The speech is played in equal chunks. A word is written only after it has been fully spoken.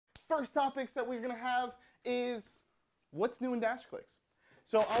first topics that we're going to have is what's new in DashClicks.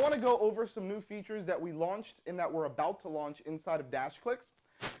 So I want to go over some new features that we launched and that we're about to launch inside of DashClicks.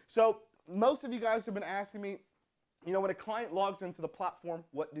 So most of you guys have been asking me, you know, when a client logs into the platform,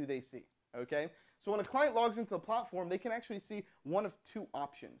 what do they see? Okay? So when a client logs into the platform, they can actually see one of two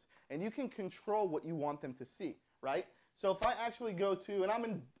options. And you can control what you want them to see, right? So if I actually go to, and I'm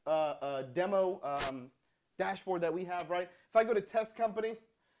in a demo dashboard that we have, right? If I go to test company,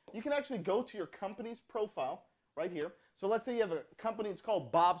 you can actually go to your company's profile right here. So let's say you have a company, it's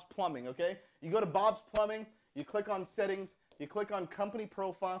called Bob's Plumbing, okay? You go to Bob's Plumbing, you click on settings, you click on company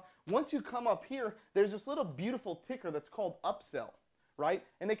profile. Once you come up here, there's this little beautiful ticker that's called upsell, right?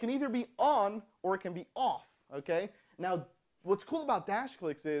 And it can either be on or it can be off, okay? Now, what's cool about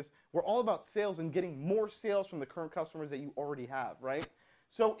DashClicks is we're all about sales and getting more sales from the current customers that you already have, right?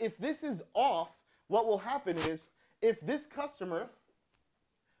 So if this is off, what will happen is if this customer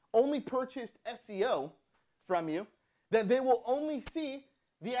only purchased SEO from you, then they will only see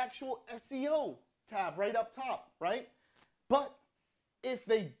the actual SEO tab right up top, right? But if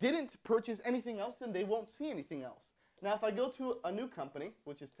they didn't purchase anything else, then they won't see anything else. Now, if I go to a new company,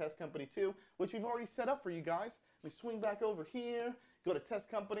 which is Test Company 2, which we've already set up for you guys, let me swing back over here, go to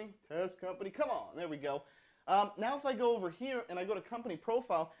Test Company, come on, there we go. Now if I go over here and I go to company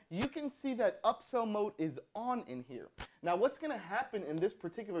profile, you can see that upsell mode is on in here. Now what's going to happen in this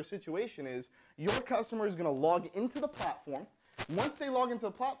particular situation is your customer is going to log into the platform. Once they log into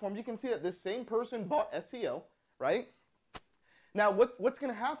the platform, you can see that this same person bought SEO, right? Now what's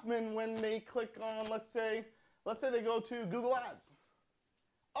going to happen when they click on, let's say they go to Google Ads.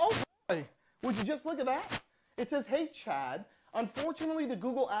 Oh boy, would you just look at that? It says, hey Chad, unfortunately the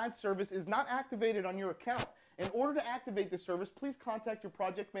Google Ads service is not activated on your account. In order to activate this service, please contact your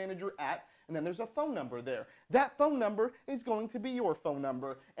project manager at, and then there's a phone number there. That phone number is going to be your phone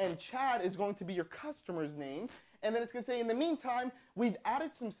number, and Chad is going to be your customer's name. And then it's going to say, in the meantime, we've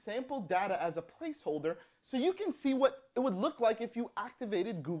added some sample data as a placeholder so you can see what it would look like if you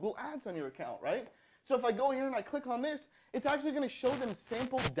activated Google Ads on your account, right? So if I go here and I click on this, it's actually going to show them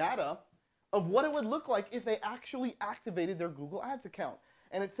sample data of what it would look like if they actually activated their Google Ads account.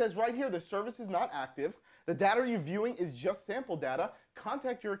 And it says right here, the service is not active. The data you're viewing is just sample data.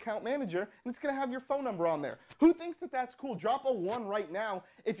 Contact your account manager, and it's going to have your phone number on there. Who thinks that that's cool? Drop a 1 right now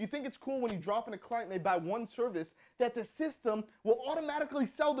if you think it's cool when you drop in a client and they buy one service, that the system will automatically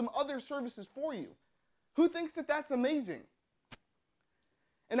sell them other services for you. Who thinks that that's amazing?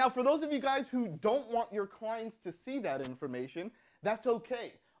 And now for those of you guys who don't want your clients to see that information, that's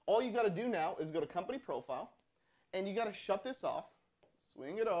okay. All you got to do now is go to company profile, and you got to shut this off.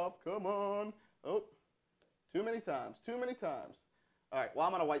 Swing it off. Come on. Oh, too many times. Too many times. All right, well,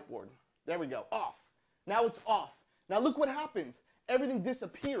 I'm on a whiteboard. There we go. Off. Now it's off. Now look what happens. Everything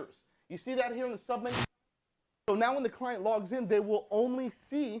disappears. You see that here in the submenu? So now when the client logs in, they will only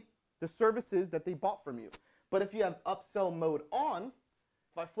see the services that they bought from you. But if you have upsell mode on,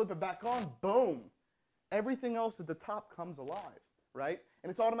 if I flip it back on, boom. Everything else at the top comes alive, right?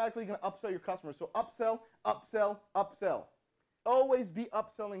 And it's automatically going to upsell your customers. So upsell, upsell, upsell. Always be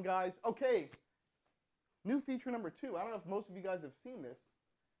upselling, guys. Okay, new feature number 2. I don't know if most of you guys have seen this.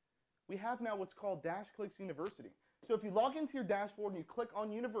 We have now what's called DashClicks University. So if you log into your dashboard and you click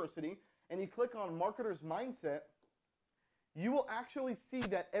on University and you click on Marketer's Mindset, you will actually see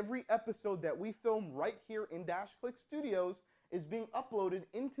that every episode that we film right here in DashClicks Studios is being uploaded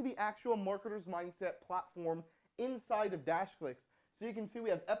into the actual Marketer's Mindset platform inside of DashClicks. So you can see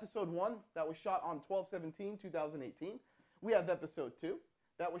we have episode 1 that was shot on 12/17/2018. We have episode 2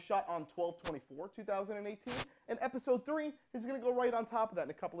 that was shot on 12/24/2018. And episode 3 is going to go right on top of that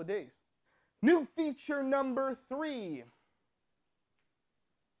in a couple of days. New feature number 3.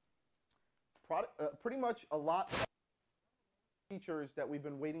 Pretty much a lot of features that we've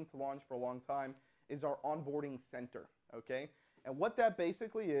been waiting to launch for a long time is our onboarding center. Okay? And what that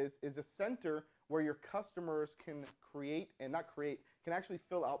basically is a center where your customers can can actually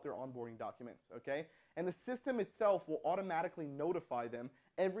fill out their onboarding documents, okay? And the system itself will automatically notify them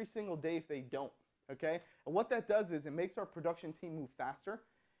every single day if they don't, okay? And what that does is it makes our production team move faster.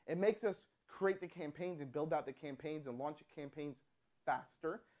 It makes us create the campaigns and build out the campaigns and launch campaigns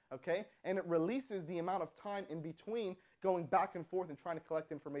faster, okay? And it releases the amount of time in between going back and forth and trying to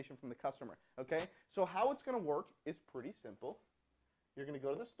collect information from the customer, okay? So how it's going to work is pretty simple. You're going to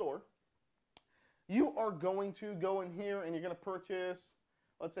go to the store. You are going to go in here and you're going to purchase,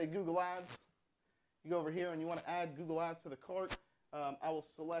 let's say, Google Ads. You go over here and you want to add Google Ads to the cart. I will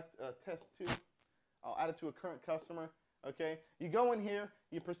select Test 2. I'll add it to a current customer. Okay. You go in here.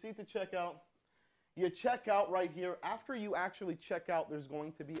 You proceed to checkout. You check out right here. After you actually check out, there's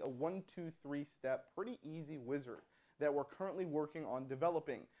going to be a 1, 2, 3 step, pretty easy wizard that we're currently working on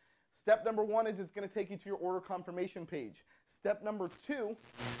developing. Step number 1 is it's going to take you to your order confirmation page. Step number two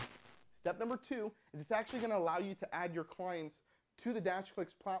is it's actually going to allow you to add your clients to the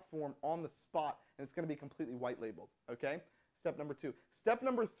DashClicks platform on the spot, and it's going to be completely white labeled, okay? Step number 2. Step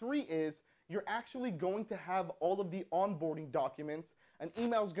number 3 is you're actually going to have all of the onboarding documents. An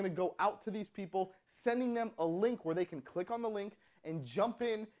email is going to go out to these people, sending them a link where they can click on the link and jump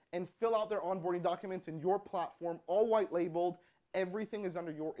in and fill out their onboarding documents in your platform, all white labeled. Everything is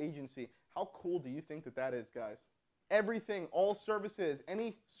under your agency. How cool do you think that that is, guys? Everything, all services,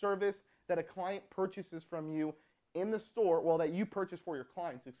 any service that a client purchases from you in the store, well, that you purchase for your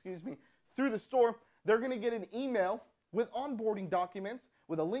clients, excuse me, through the store, they're going to get an email with onboarding documents,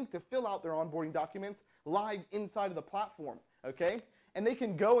 with a link to fill out their onboarding documents live inside of the platform, okay? And they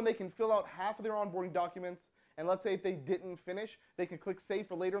can go and they can fill out half of their onboarding documents, and let's say if they didn't finish, they can click save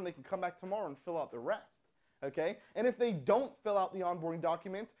for later and they can come back tomorrow and fill out the rest. Okay? And if they don't fill out the onboarding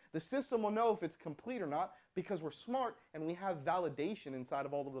documents, the system will know if it's complete or not because we're smart and we have validation inside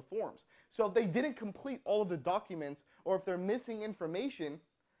of all of the forms. So if they didn't complete all of the documents or if they're missing information,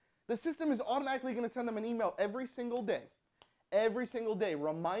 the system is automatically going to send them an email every single day,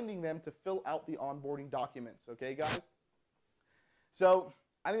 reminding them to fill out the onboarding documents. Okay, guys? So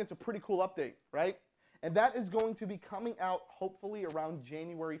I think it's a pretty cool update, right? And that is going to be coming out hopefully around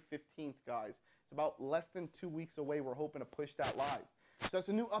January 15th, guys. It's about less than 2 weeks away. We're hoping to push that live. So that's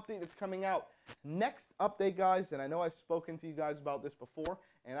a new update that's coming out. Next update, guys, and I know I've spoken to you guys about this before,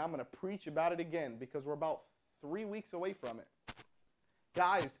 and I'm going to preach about it again because we're about 3 weeks away from it.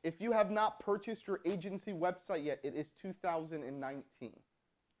 Guys, if you have not purchased your agency website yet, it is 2019.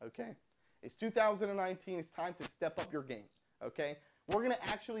 Okay? It's 2019. It's time to step up your game. Okay? We're going to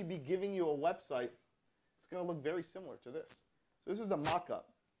actually be giving you a website. It's going to look very similar to this. So this is the mock-up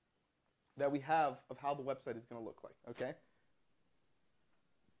that we have of how the website is going to look like, okay?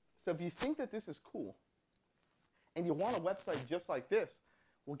 So if you think that this is cool and you want a website just like this,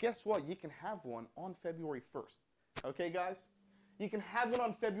 well, guess what? You can have one on February 1st, okay, guys? You can have one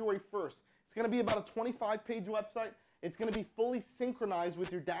on February 1st. It's going to be about a 25-page website. It's going to be fully synchronized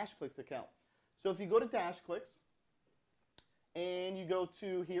with your DashClicks account. So if you go to DashClicks and you go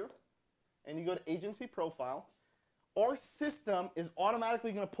to here and you go to Agency Profile, our system is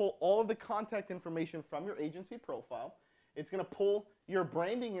automatically going to pull all of the contact information from your agency profile. It's going to pull your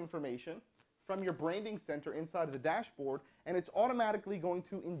branding information from your branding center inside of the dashboard, and it's automatically going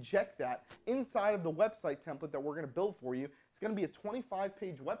to inject that inside of the website template that we're going to build for you. It's going to be a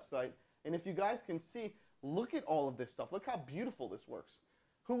 25-page website, and if you guys can see, look at all of this stuff. Look how beautiful this works.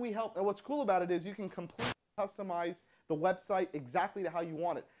 Who we help, and what's cool about it is you can completely customize the website exactly to how you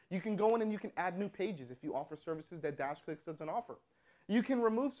want it. You can go in and you can add new pages if you offer services that DashClicks doesn't offer. You can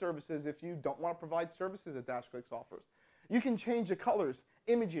remove services if you don't want to provide services that DashClicks offers. You can change the colors,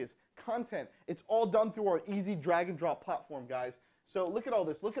 images, content. It's all done through our easy drag and drop platform, guys. So look at all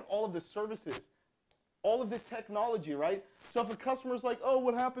this. Look at all of the services, all of the technology, right? So if a customer's like, oh,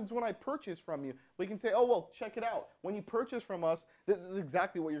 what happens when I purchase from you? We can say, oh, well, check it out. When you purchase from us, this is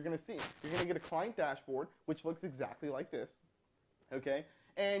exactly what you're going to see. You're going to get a client dashboard, which looks exactly like this, okay?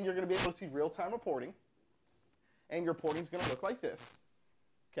 And you're going to be able to see real-time reporting, and your reporting is going to look like this,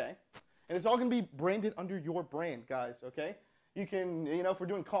 okay? And it's all going to be branded under your brand, guys, okay? You can, you know, if we're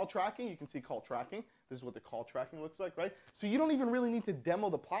doing call tracking, you can see call tracking. This is what the call tracking looks like, right? So you don't even really need to demo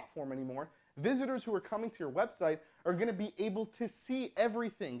the platform anymore. Visitors who are coming to your website are going to be able to see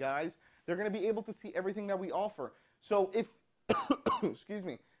everything, guys. They're going to be able to see everything that we offer. So if, excuse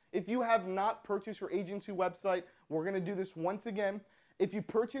me, if you have not purchased your agency website, we're going to do this once again. If you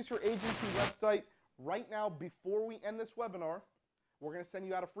purchase your agency website right now before we end this webinar, we're going to send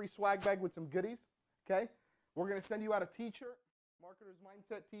you out a free swag bag with some goodies, okay? We're going to send you out a t-shirt, Marketer's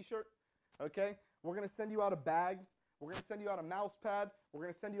Mindset t-shirt, okay? We're going to send you out a bag. We're going to send you out a mouse pad. We're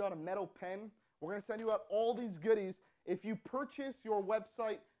going to send you out a metal pen. We're going to send you out all these goodies if you purchase your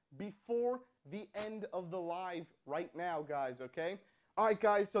website before the end of the live right now, guys, okay? All right,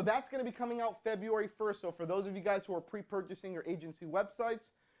 guys, so that's going to be coming out February 1st. So for those of you guys who are pre-purchasing your agency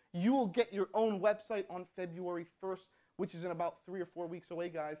websites, you will get your own website on February 1st, which is in about 3 or 4 weeks away,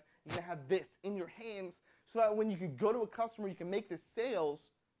 guys. You're going to have this in your hands so that when you can go to a customer, you can make the sales.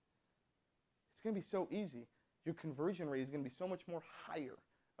 It's going to be so easy. Your conversion rate is going to be so much more higher,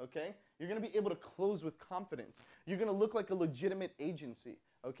 okay? You're going to be able to close with confidence. You're going to look like a legitimate agency,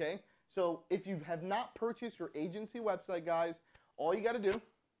 okay? So if you have not purchased your agency website, guys, all you got to do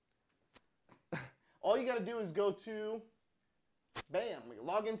is go to Bam,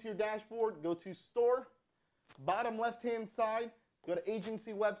 log into your dashboard, go to store, bottom left-hand side, go to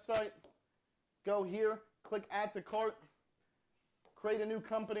agency website, go here, click add to cart, create a new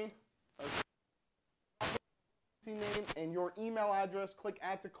company, name and your email address, click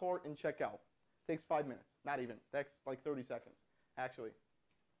add to cart and check out. Takes 5 minutes, not even, takes like 30 seconds, actually.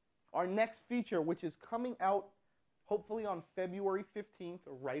 Our next feature, which is coming out hopefully on February 15th,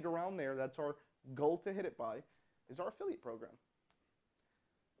 right around there, that's our goal to hit it by, is our affiliate program.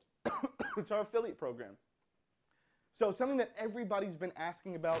 It's our affiliate program. So something that everybody's been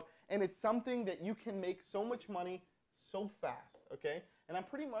asking about, and it's something that you can make so much money so fast, okay? And I'm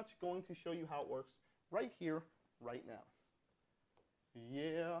pretty much going to show you how it works right here, right now.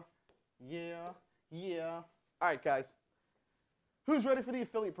 Yeah. All right, guys. Who's ready for the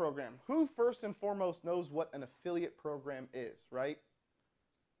affiliate program? Who first and foremost knows what an affiliate program is, right?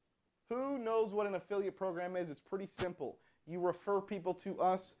 Who knows what an affiliate program is? It's pretty simple. You refer people to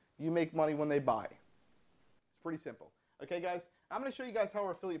us, you make money when they buy. It's pretty simple. Okay, guys? I'm going to show you guys how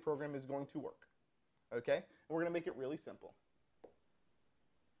our affiliate program is going to work. Okay? And we're going to make it really simple.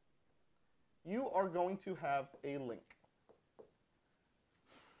 You are going to have a link.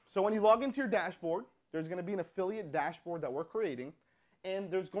 So when you log into your dashboard, there's going to be an affiliate dashboard that we're creating, and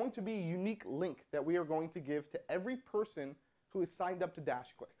there's going to be a unique link that we are going to give to every person who is signed up to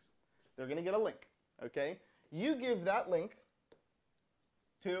DashClicks. They're going to get a link, okay? You give that link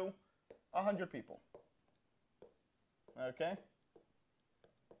to 100 people, okay?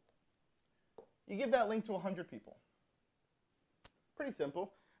 You give that link to 100 people. Pretty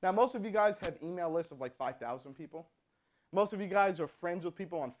simple. Now, most of you guys have email lists of like 5,000 people. Most of you guys are friends with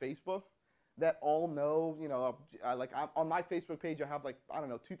people on Facebook that all know, you know, like on my Facebook page, I have like, I don't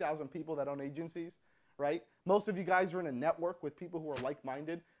know, 2,000 people that own agencies, right? Most of you guys are in a network with people who are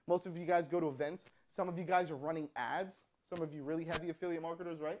like-minded. Most of you guys go to events. Some of you guys are running ads. Some of you really heavy affiliate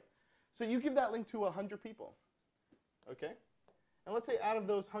marketers, right? So you give that link to 100 people, okay? And let's say out of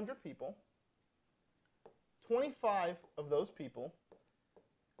those 100 people, 25 of those people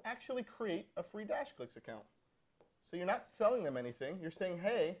actually create a free DashClicks account. So you're not selling them anything. You're saying,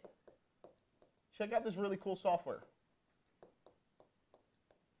 hey, check out this really cool software.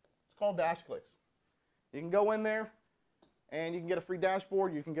 It's called DashClicks. You can go in there and you can get a free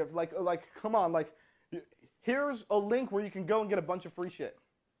dashboard. You can get like come on, like here's a link where you can go and get a bunch of free shit.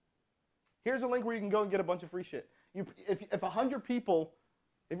 Here's a link where you can go and get a bunch of free shit. If 100 people,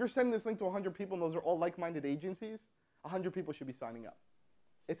 if you're sending this link to 100 people and those are all like-minded agencies, 100 people should be signing up.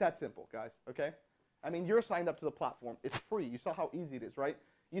 It's that simple, guys, okay? I mean, you're signed up to the platform. It's free. You saw how easy it is, right?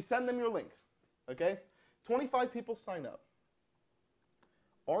 You send them your link, okay? 25 people sign up.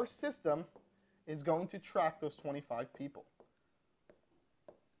 Our system is going to track those 25 people,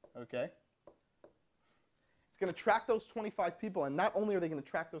 okay? It's going to track those 25 people, and not only are they going to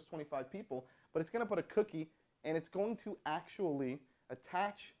track those 25 people, but it's going to put a cookie, and it's going to actually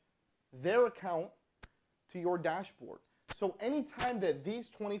attach their account to your dashboard. So anytime that these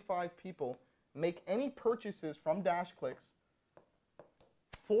 25 people make any purchases from DashClicks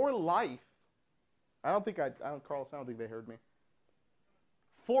for life, Carlos, I don't think they heard me.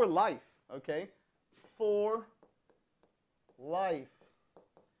 For life, okay? For life.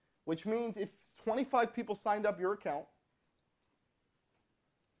 Which means if 25 people signed up your account,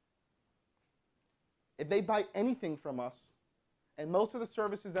 if they buy anything from us, and most of the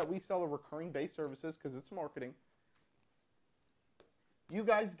services that we sell are recurring-based services because it's marketing, you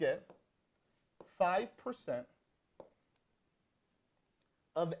guys get 5%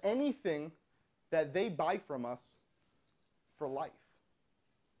 of anything that they buy from us for life.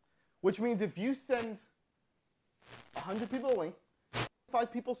 Which means if you send 100 people a link,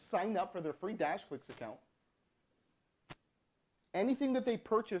 5 people sign up for their free DashClicks account, anything that they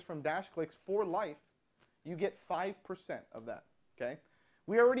purchase from DashClicks for life, you get 5% of that, okay?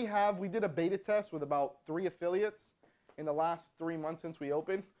 We did a beta test with about 3 affiliates in the last 3 months since we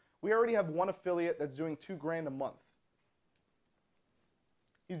opened. We already have one affiliate that's doing $2,000 a month.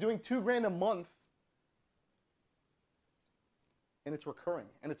 He's doing $2,000 a month, and it's recurring,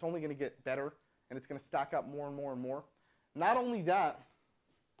 and it's only going to get better, and it's going to stack up more and more and more. Not only that,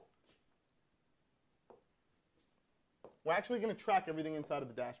 we're actually going to track everything inside of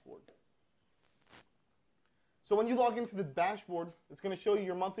the dashboard. So when you log into the dashboard, it's going to show you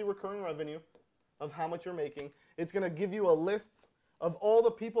your monthly recurring revenue of how much you're making. It's going to give you a list of all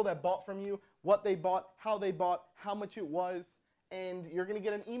the people that bought from you, what they bought, how much it was, and you're going to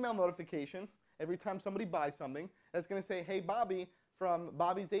get an email notification every time somebody buys something that's going to say, hey, Bobby, from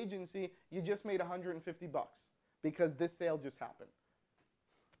Bobby's agency, you just made $150 because this sale just happened.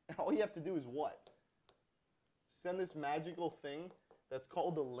 And all you have to do is what? send this magical thing that's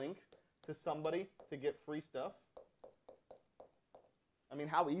called a link to somebody to get free stuff? I mean,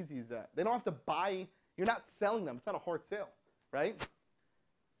 how easy is that? They don't have to buy. You're not selling them. It's not a hard sale, right?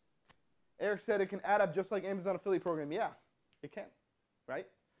 Eric said it can add up just like Amazon affiliate program. Yeah, it can, right?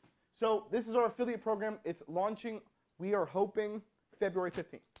 So this is our affiliate program. It's launching, we are hoping, February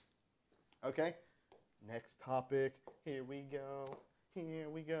 15th. Okay? Next topic. Here we go. Here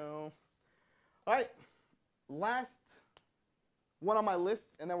we go. All right. Last one on my list,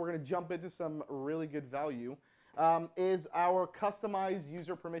 and then we're going to jump into some really good value, is our customized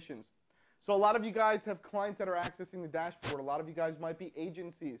user permissions. So a lot of you guys have clients that are accessing the dashboard. A lot of you guys might be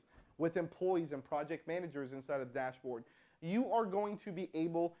agencies with employees and project managers inside of the dashboard. You are going to be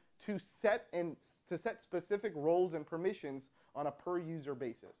able to set specific roles and permissions on a per user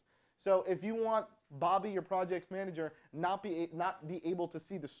basis. So if you want Bobby, your project manager, not be able to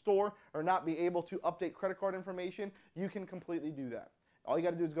see the store or not be able to update credit card information, you can completely do that. All you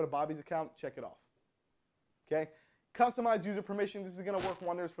got to do is go to Bobby's account, check it off. Okay? Customized user permissions. This is going to work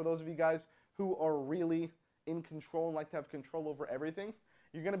wonders for those of you guys who are really in control and like to have control over everything.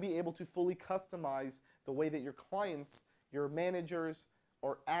 You're going to be able to fully customize the way that your clients, your managers,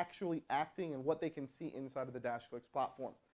 are actually acting and what they can see inside of the DashClicks platform.